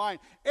bottom line.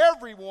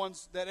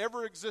 Everyone's that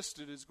ever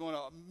existed is going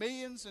to,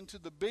 millions into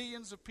the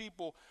billions of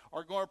people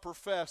are going to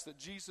profess that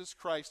Jesus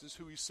Christ is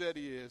who he said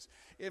he is.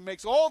 It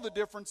makes all the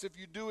difference if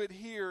you do it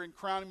here and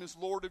crown him as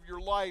Lord of your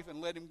life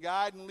and let him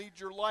guide and lead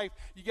your life.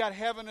 You got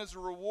heaven as a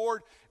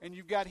reward, and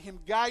you've got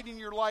him guiding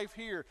your life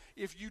here.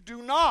 If you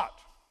do not,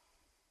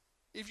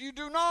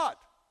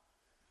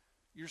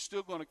 you're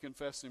still going to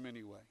confess him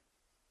anyway.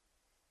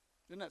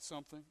 Isn't that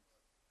something?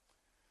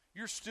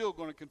 You're still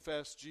going to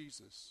confess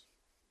Jesus.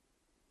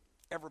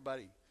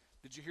 Everybody.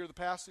 Did you hear the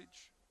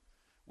passage?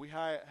 We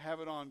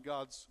have it on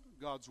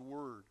God's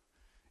word.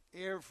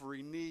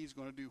 Every knee is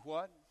going to do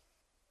what?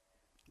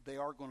 They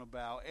are going to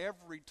bow.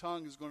 Every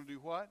tongue is going to do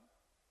what?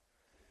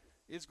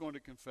 It's going to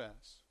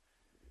confess.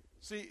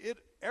 See,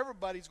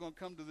 everybody's going to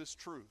come to this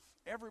truth.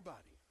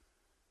 Everybody.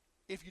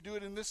 If you do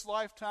it in this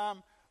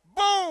lifetime,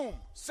 boom!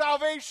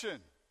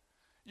 Salvation.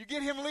 You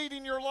get him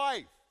leading your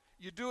life.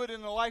 You do it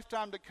in the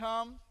lifetime to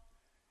come,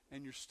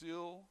 and you're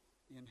still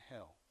in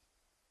hell.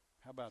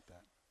 How about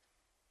that?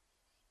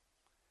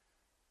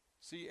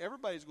 See,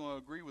 everybody's going to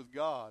agree with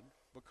God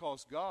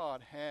because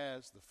God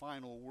has the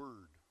final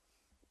word.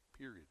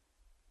 Period.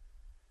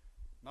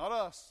 Not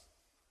us.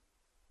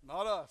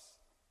 Not us.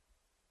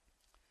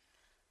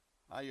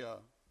 I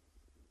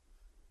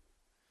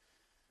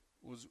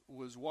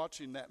was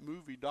watching that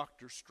movie,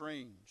 Doctor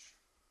Strange.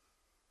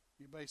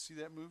 Anybody see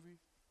that movie?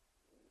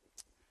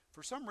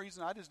 For some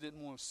reason, I just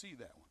didn't want to see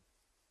that one.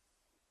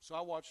 So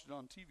I watched it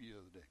on TV the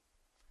other day.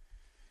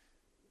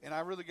 And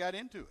I really got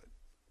into it.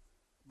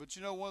 But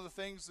you know, one of the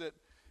things that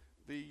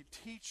the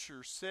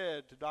teacher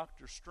said to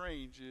Dr.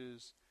 Strange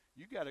is,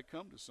 you got to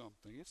come to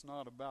something. It's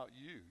not about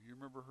you. You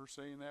remember her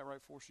saying that right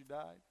before she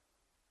died?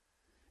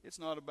 It's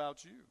not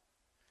about you.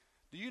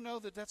 Do you know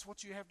that that's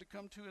what you have to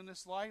come to in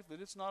this life?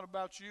 That it's not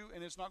about you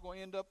and it's not going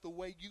to end up the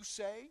way you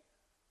say?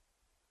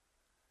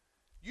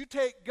 You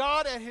take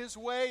God at his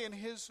way and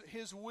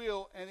his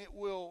will, and it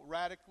will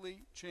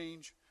radically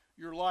change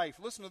your life.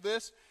 Listen to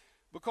this.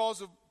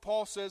 Because of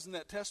Paul says in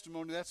that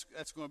testimony,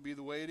 that's going to be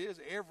the way it is.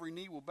 Every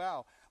knee will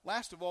bow.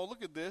 Last of all,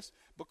 look at this.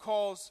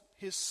 Because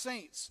his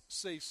saints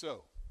say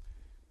so.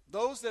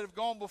 Those that have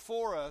gone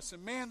before us,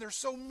 and man, there's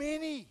so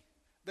many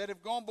that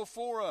have gone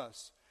before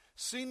us,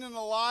 seen in the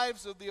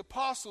lives of the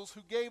apostles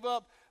who gave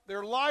up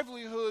their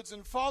livelihoods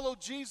and followed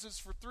Jesus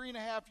for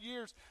 3.5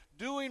 years,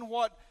 doing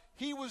what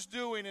he was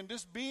doing and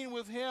just being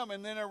with him.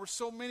 And then there were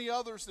so many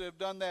others that have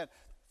done that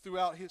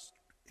throughout his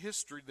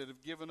history that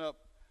have given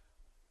up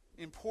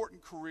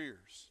important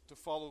careers to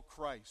follow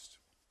Christ,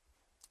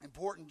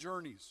 important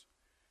journeys,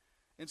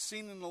 and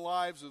seen in the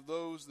lives of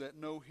those that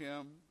know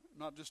him,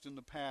 not just in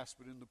the past,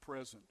 but in the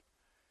present.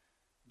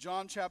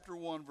 John chapter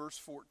 1, verse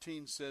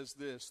 14 says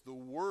this, the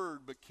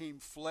Word became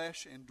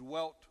flesh and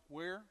dwelt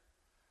where?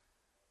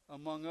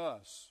 Among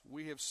us.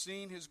 We have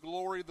seen his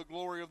glory, the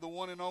glory of the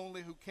one and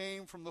only who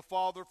came from the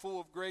Father, full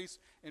of grace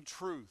and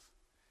truth.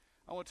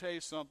 I want to tell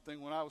you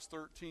something. When I was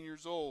 13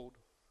 years old,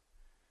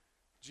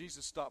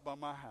 Jesus stopped by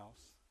my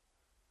house.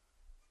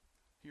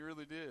 He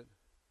really did.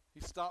 He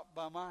stopped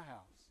by my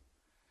house.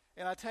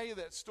 And I tell you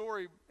that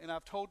story, and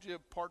I've told you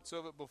parts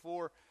of it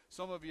before.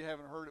 Some of you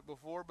haven't heard it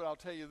before, but I'll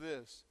tell you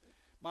this.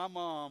 My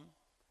mom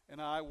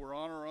and I were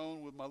on our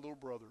own with my little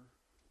brother.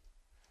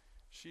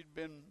 She'd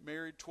been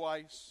married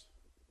twice,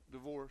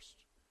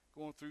 divorced,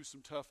 going through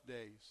some tough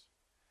days.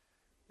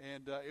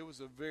 And it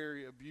was a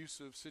very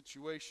abusive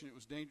situation. It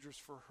was dangerous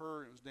for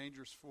her. It was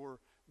dangerous for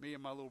me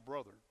and my little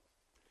brother.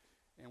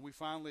 And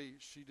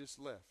she just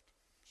left.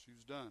 She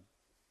was done.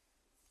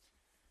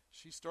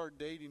 She started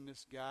dating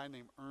this guy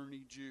named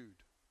Ernie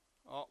Jude.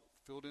 Oh,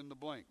 filled in the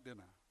blank,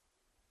 didn't I?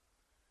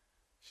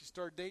 She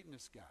started dating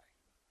this guy.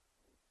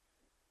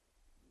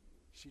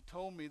 She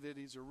told me that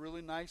he's a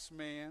really nice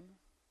man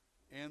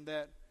and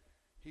that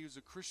he was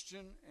a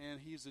Christian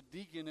and he's a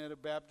deacon at a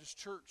Baptist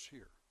church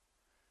here.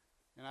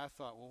 And I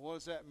thought, well, what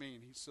does that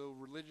mean? He's so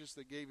religious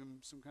they gave him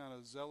some kind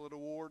of zealot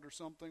award or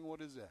something?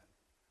 What is that?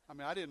 I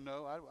mean, I didn't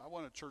know. I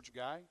wasn't a church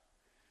guy.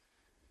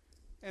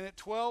 And at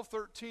 12,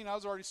 13, I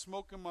was already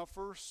smoking my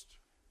first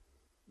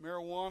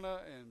marijuana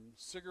and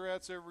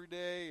cigarettes every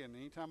day. And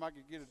anytime I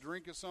could get a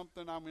drink of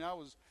something, I mean, I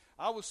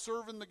was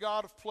serving the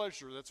God of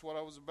pleasure. That's what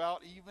I was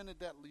about, even at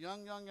that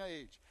young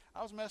age.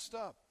 I was messed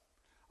up.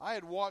 I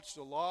had watched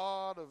a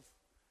lot of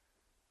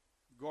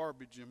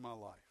garbage in my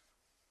life.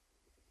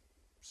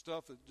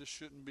 Stuff that just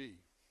shouldn't be.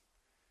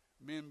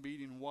 Men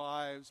beating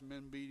wives,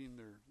 men beating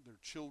their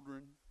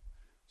children,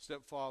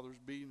 stepfathers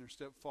beating their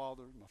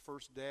stepfather. My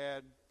first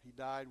dad, he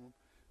died.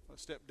 My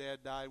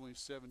stepdad died when he was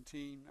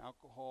 17,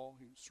 alcohol,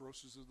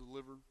 cirrhosis of the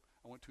liver.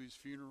 I went to his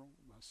funeral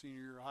my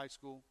senior year of high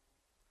school.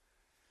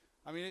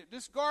 I mean,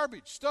 just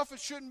garbage, stuff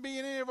that shouldn't be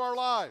in any of our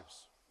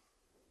lives.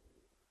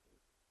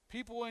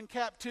 People in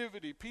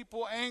captivity,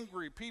 people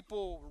angry,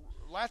 people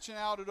latching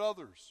out at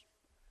others.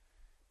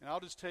 And I'll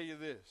just tell you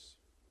this.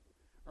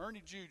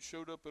 Ernie Jude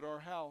showed up at our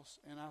house,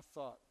 and I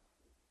thought,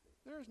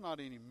 there's not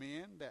any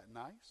men that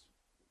nice.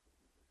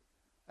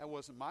 That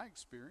wasn't my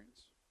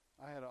experience.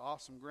 I had an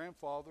awesome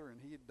grandfather,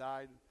 and he had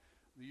died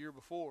the year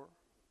before.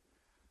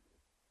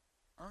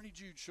 Ernie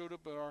Jude showed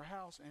up at our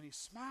house, and he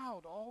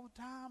smiled all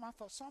the time. I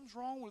thought, something's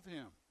wrong with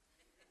him.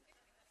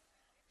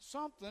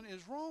 Something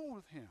is wrong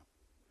with him.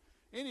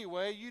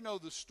 Anyway, you know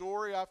the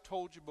story. I've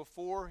told you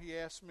before. He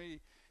asked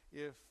me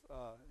if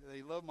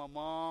they loved my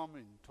mom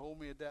and told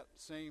me at that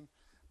same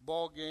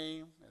ball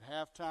game at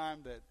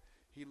halftime that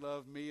he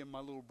loved me and my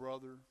little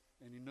brother,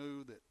 and he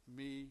knew that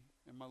me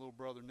and my little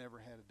brother never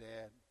had a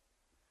dad.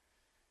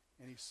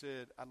 And he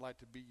said, I'd like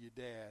to be your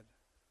dad,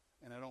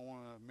 and I don't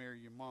want to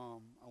marry your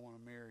mom. I want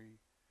to marry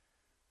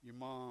your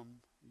mom,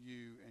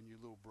 you, and your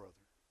little brother.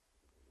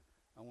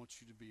 I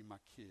want you to be my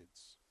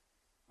kids.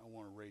 I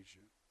want to raise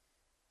you.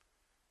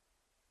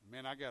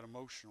 Man, I got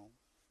emotional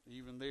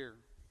even there.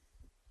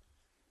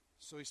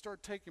 So he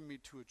started taking me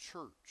to a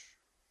church.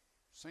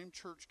 Same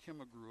church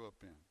Kimma grew up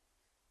in.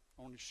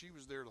 Only she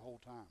was there the whole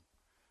time.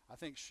 I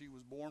think she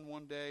was born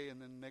one day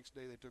and then the next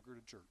day they took her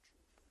to church.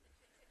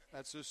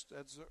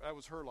 That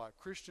was her life.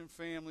 Christian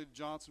family, the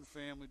Johnson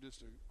family,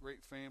 just a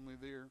great family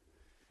there.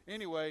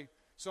 Anyway,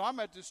 so I'm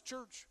at this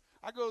church.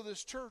 I go to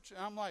this church and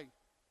I'm like,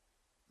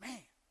 man,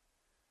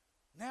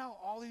 now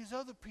all these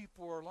other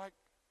people are like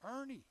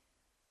Ernie.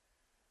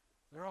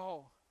 They're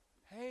all,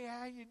 hey,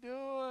 how you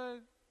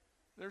doing?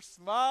 They're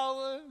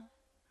smiling.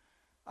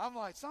 I'm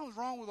like, something's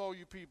wrong with all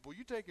you people.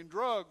 You taking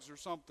drugs or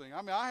something.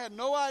 I mean, I had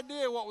no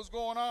idea what was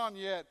going on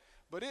yet,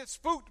 but it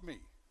spooked me.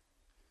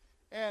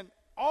 And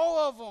all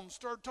of them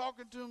started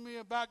talking to me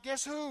about,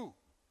 guess who?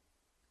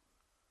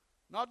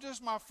 Not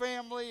just my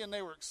family, and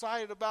they were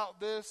excited about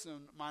this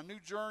and my new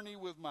journey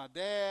with my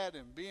dad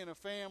and being a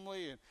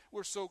family, and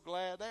we're so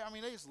glad. They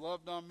just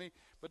loved on me,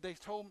 but they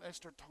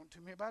started talking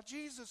to me about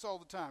Jesus all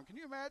the time. Can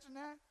you imagine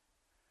that?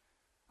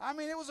 I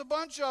mean, it was a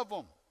bunch of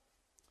them.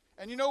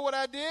 And you know what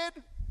I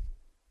did?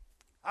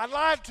 I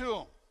lied to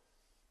them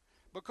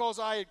because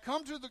I had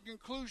come to the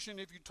conclusion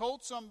if you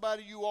told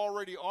somebody you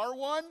already are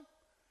one,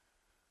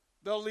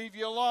 they'll leave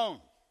you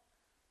alone.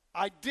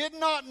 I did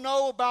not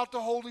know about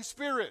the Holy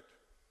Spirit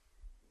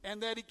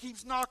and that he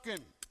keeps knocking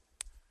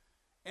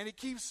and he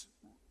keeps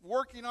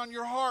working on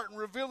your heart and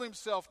reveal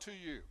himself to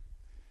you.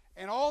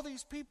 And all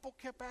these people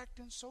kept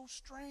acting so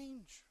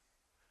strange.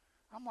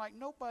 I'm like,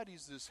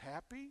 nobody's this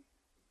happy.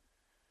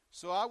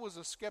 So I was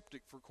a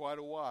skeptic for quite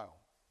a while.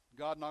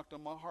 God knocked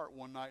on my heart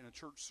one night in a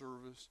church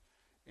service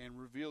and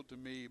revealed to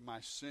me my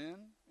sin,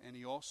 and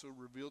he also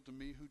revealed to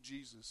me who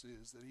Jesus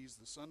is, that he's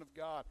the Son of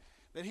God,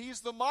 that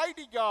he's the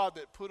mighty God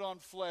that put on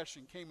flesh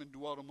and came and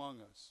dwelt among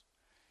us.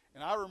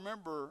 And I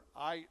remember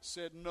I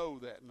said no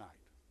that night.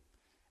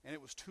 And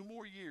it was 2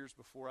 more years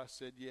before I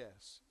said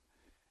yes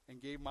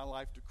and gave my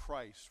life to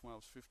Christ when I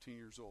was 15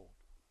 years old.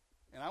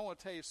 And I want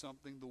to tell you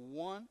something. The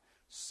one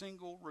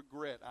single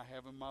regret I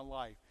have in my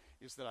life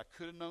is that I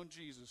could have known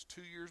Jesus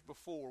 2 years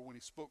before when he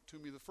spoke to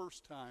me the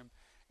first time,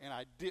 and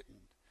I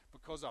didn't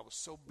because I was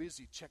so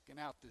busy checking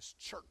out this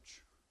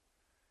church.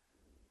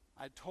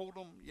 I told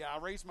them, I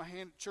raised my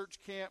hand at church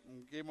camp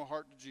and gave my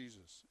heart to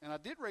Jesus. And I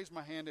did raise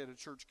my hand at a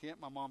church camp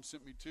my mom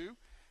sent me to,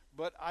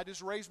 but I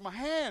just raised my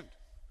hand.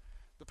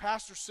 The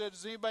pastor said,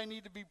 does anybody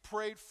need to be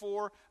prayed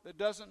for that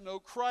doesn't know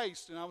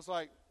Christ? And I was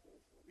like,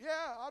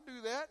 yeah, I'll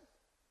do that.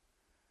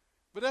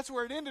 But that's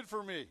where it ended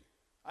for me.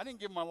 I didn't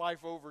give my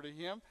life over to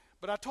him.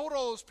 But I told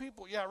all those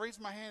people, I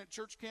raised my hand at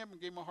church camp and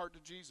gave my heart to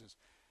Jesus.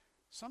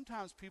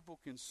 Sometimes people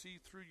can see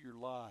through your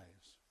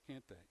lies,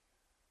 can't they?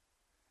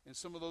 And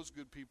some of those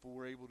good people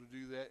were able to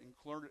do that,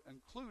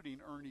 including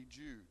Ernie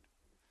Jude.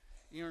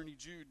 Ernie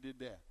Jude did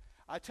that.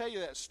 I tell you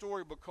that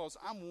story because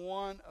I'm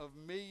one of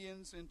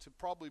millions into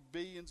probably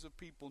billions of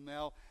people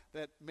now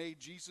that made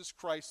Jesus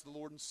Christ the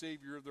Lord and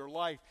Savior of their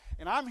life.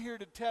 And I'm here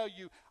to tell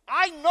you,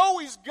 I know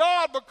he's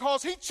God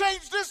because he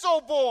changed this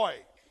old boy.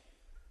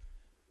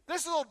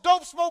 This little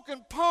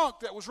dope-smoking punk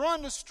that was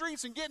running the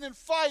streets and getting in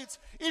fights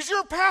is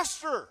your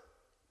pastor.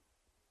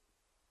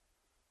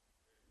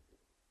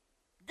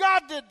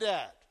 God did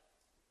that.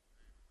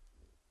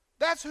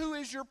 That's who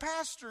is your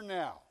pastor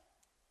now.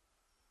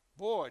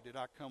 Boy, did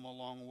I come a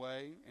long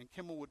way. And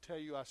Kimmel would tell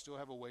you I still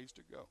have a ways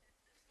to go.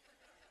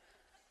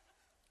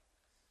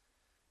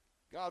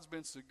 God's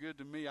been so good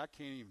to me, I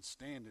can't even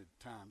stand it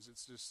at times.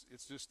 It's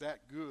just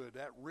that good,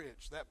 that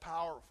rich, that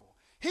powerful.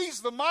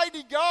 He's the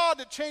mighty God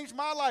that changed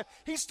my life.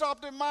 He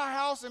stopped at my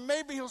house, and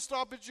maybe he'll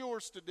stop at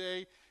yours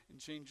today and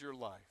change your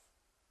life.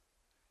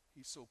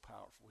 He's so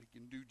powerful. He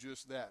can do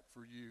just that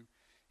for you.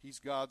 He's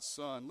God's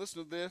Son.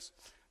 Listen to this.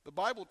 The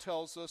Bible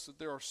tells us that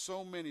there are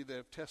so many that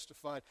have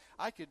testified.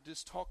 I could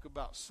just talk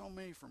about so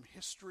many from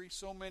history,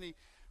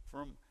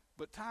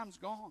 but time's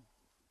gone.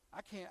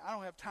 I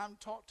don't have time to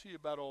talk to you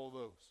about all of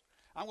those.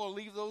 I'm going to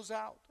leave those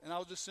out, and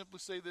I'll just simply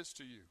say this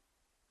to you.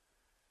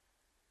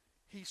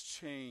 He's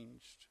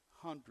changed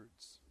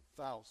hundreds,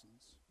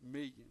 thousands,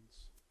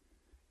 millions,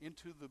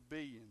 into the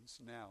billions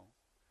now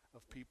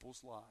of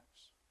people's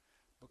lives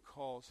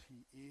because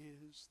he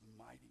is the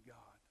mighty God.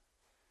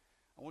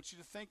 I want you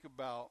to think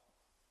about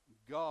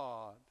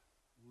God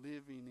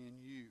living in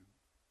you.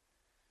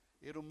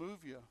 It'll move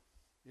you.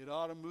 It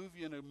ought to move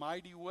you in a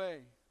mighty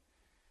way.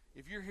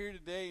 If you're here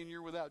today and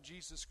you're without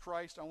Jesus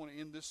Christ, I want to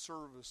end this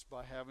service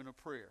by having a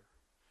prayer.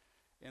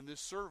 And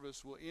this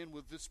service will end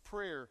with this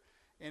prayer,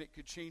 and it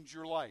could change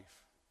your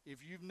life. If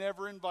you've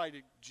never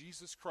invited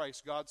Jesus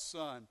Christ, God's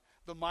Son,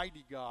 the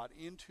mighty God,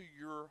 into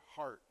your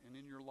heart and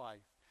in your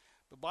life,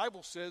 the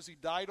Bible says he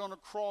died on a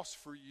cross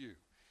for you.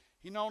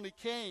 He not only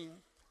came,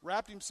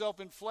 wrapped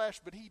himself in flesh,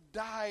 but he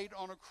died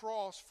on a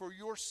cross for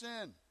your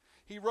sin.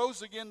 He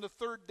rose again the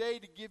third day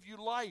to give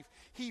you life.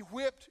 He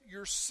whipped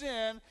your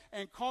sin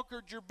and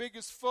conquered your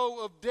biggest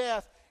foe of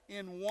death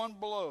in one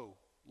blow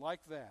like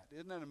that.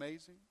 Isn't that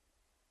amazing?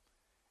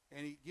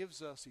 And he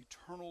gives us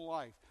eternal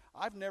life.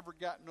 I've never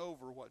gotten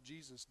over what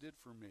Jesus did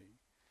for me.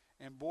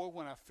 And boy,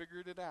 when I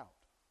figured it out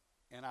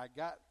and I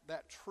got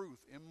that truth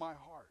in my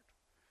heart,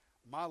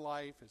 my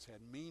life has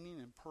had meaning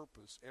and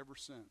purpose ever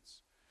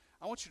since.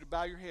 I want you to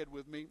bow your head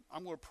with me.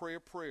 I'm going to pray a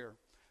prayer.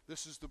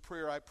 This is the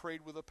prayer I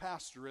prayed with a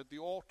pastor at the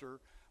altar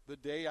the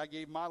day I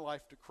gave my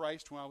life to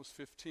Christ when I was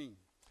 15.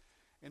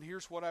 And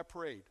here's what I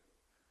prayed.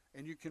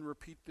 And you can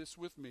repeat this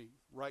with me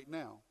right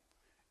now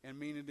and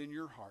mean it in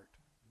your heart.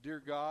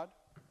 Dear God,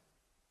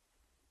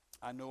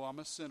 I know I'm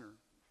a sinner.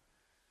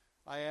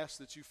 I ask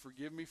that you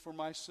forgive me for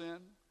my sin.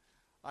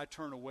 I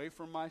turn away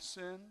from my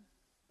sin,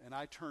 and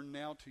I turn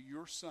now to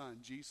your Son,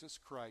 Jesus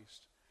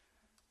Christ,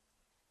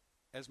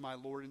 as my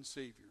Lord and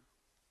Savior.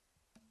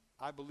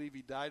 I believe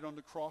he died on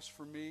the cross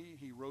for me.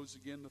 He rose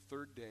again the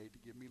third day to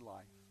give me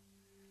life.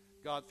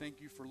 God,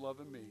 thank you for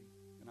loving me,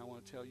 and I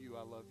want to tell you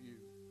I love you.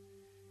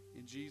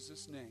 In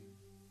Jesus' name,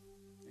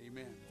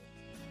 amen.